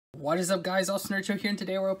What is up, guys? FallenRedZeo here, and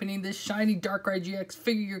today we're opening this Shiny Darkrai-GX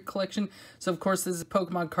Figure Collection. So of course this is a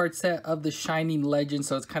Pokemon card set of the Shiny Legend,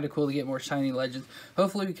 so it's kind of cool to get more Shiny Legends.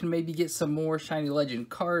 Hopefully we can maybe get some more Shiny Legend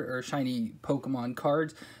card or Shiny Pokemon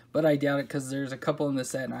cards, but I doubt it because there's a couple in the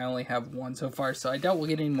set and I only have one so far, so I doubt we'll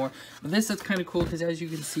get any more. But this is kind of cool because as you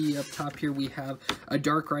can see up top here we have a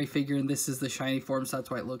Darkrai figure, and this is the shiny form, so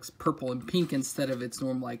that's why it looks purple and pink instead of its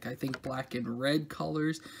normal, like, I think black and red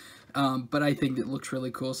colors. But I think it looks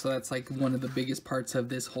really cool, so that's like one of the biggest parts of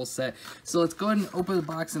this whole set. So let's go ahead and open the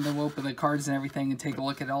box, and then we'll open the cards and everything and take a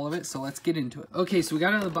look at all of it. So let's get into it. Okay, so we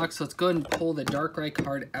got out of the box, so let's go ahead and pull the Darkrai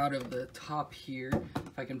card out of the top here.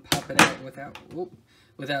 If I can pop it out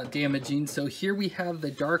without damaging. So here we have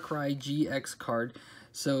the Darkrai-GX card.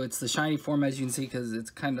 So it's the shiny form, as you can see, because it's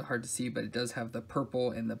kind of hard to see, but it does have the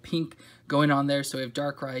purple and the pink going on there. So we have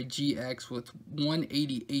Darkrai-GX with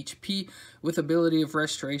 180 HP with ability of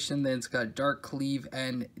restoration. Then it's got Dark Cleave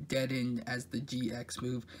and Deaden as the GX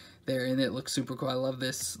move there, and it looks super cool. I love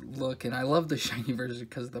this look, and I love the shiny version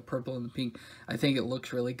because of the purple and the pink. I think it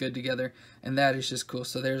looks really good together, and that is just cool.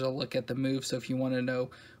 So there's a look at the move. So if you want to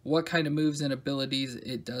know what kind of moves and abilities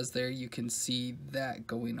it does there, you can see that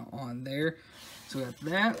going on there. So we have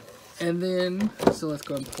that, and then, so let's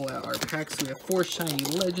go and pull out our packs. So we have 4 Shiny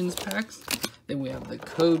Legends packs. Then we have the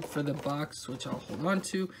code for the box, which I'll hold on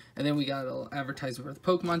to. And then we got an advertisement for the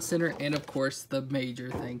Pokemon Center, and of course, the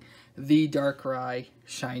major thing, the Darkrai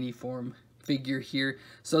shiny form figure here.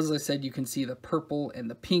 So as I said, you can see the purple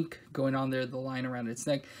and the pink going on there, the line around its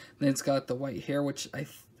neck. Then it's got the white hair, which I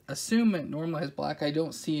assume it normally has black. I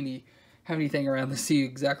don't see anything around to see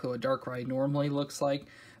exactly what Darkrai normally looks like.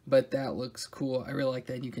 But that looks cool. I really like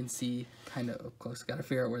that. You can see kind of up close. Got to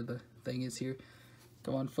figure out where the thing is here.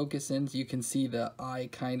 Go on, focus in. You can see the eye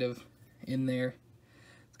kind of in there.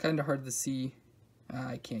 It's kind of hard to see.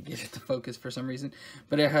 I can't get it to focus for some reason.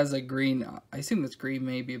 But it has a green, I assume it's green,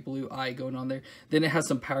 maybe a blue eye going on there. Then it has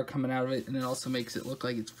some power coming out of it, and it also makes it look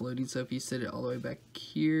like it's floating. So if you sit it all the way back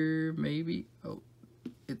here, maybe. Oh,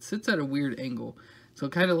 it sits at a weird angle. So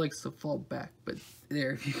it kind of likes to fall back, but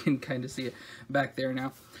there, you can kind of see it back there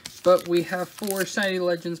now. But we have 4 Shiny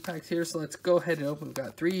Legends packs here, so let's go ahead and open. We've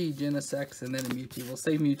got 3 Genesects and then a Mewtwo. We'll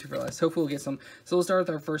save Mewtwo for last. Hopefully we'll get some. So we'll start with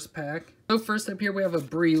our first pack. So first up here we have a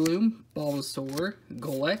Breloom, Bulbasaur,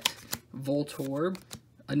 Golett, Voltorb,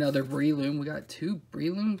 another Breloom. We got 2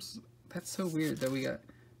 Brelooms. That's so weird that we got...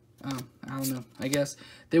 Oh, I don't know, I guess.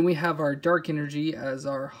 Then we have our Dark Energy as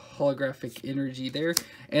our holographic energy there,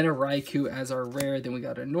 and a Raikou as our rare. Then we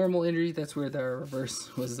got a normal energy. That's where the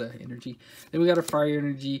reverse was the energy. Then we got a Fire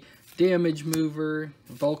Energy, Damage Mover,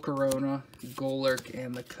 Volcarona, Golurk,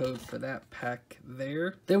 and the code for that pack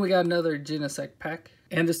there. Then we got another Genesect pack.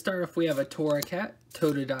 And to start off, we have a Torracat,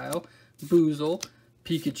 Totodile, Boozle,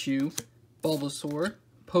 Pikachu, Bulbasaur,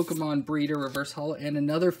 Pokemon Breeder Reverse Holo, and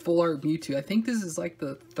another Full Art Mewtwo. I think this is like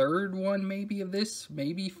the 3rd one maybe of this,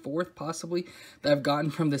 maybe 4th possibly, that I've gotten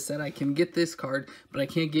from the set. I can get this card, but I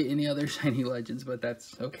can't get any other Shiny Legends, but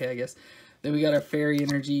that's okay, I guess. Then we got our Fairy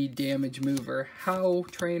Energy, Damage Mover, How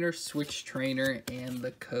Trainer, Switch Trainer, and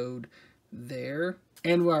the code there.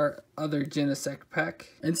 And our other Genesect pack.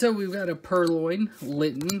 And so we've got a Purloin,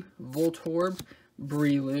 Litten, Voltorb,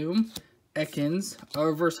 Breloom, Ekans, a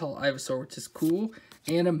Reverse Holo Ivysaur, which is cool,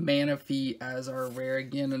 and a Manaphy as our rare.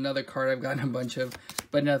 Again, another card I've gotten a bunch of,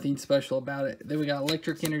 but nothing special about it. Then we got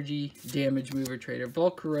Electric Energy, Damage Mover Trader,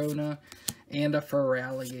 Volcarona, and a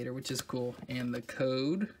Feraligatr, which is cool, and the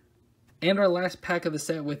code. And our last pack of the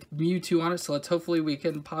set with Mewtwo on it, so hopefully we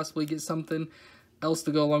can possibly get something else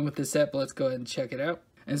to go along with this set, but let's go ahead and check it out.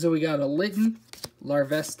 And so we got a Litten,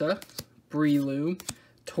 Larvesta, Breloom,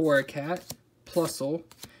 Torracat, Plusle,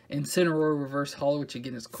 Incineroar Reverse Holo, which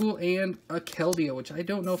again is cool, and a Keldeo, which I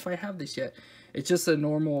don't know if I have this yet. It's just a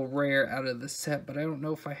normal rare out of the set, but I don't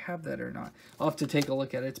know if I have that or not. I'll have to take a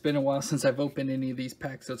look at it. It's been a while since I've opened any of these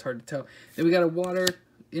packs, so it's hard to tell. Then we got a Water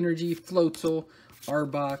Energy, Floatzel,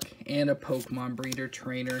 Arbok, and a Pokemon Breeder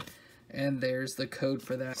Trainer. And there's the code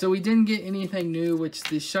for that. So we didn't get anything new, which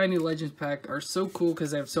the Shiny Legends pack are so cool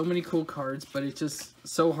because they have so many cool cards, but it's just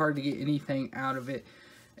so hard to get anything out of it.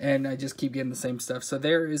 And I just keep getting the same stuff. So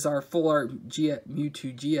there is our Full Art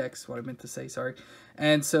Mewtwo GX, what I meant to say, sorry.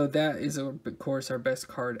 And so that is, of course, our best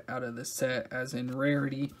card out of the set, as in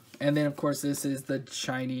rarity. And then, of course, this is the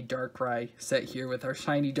Shiny Darkrai set here with our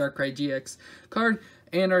Shiny Darkrai-GX card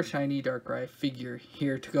and our Shiny Darkrai figure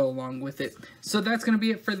here to go along with it. So that's going to be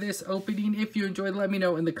it for this opening. If you enjoyed, let me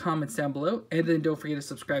know in the comments down below. And then don't forget to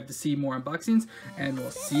subscribe to see more unboxings. And we'll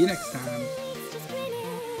see you next time.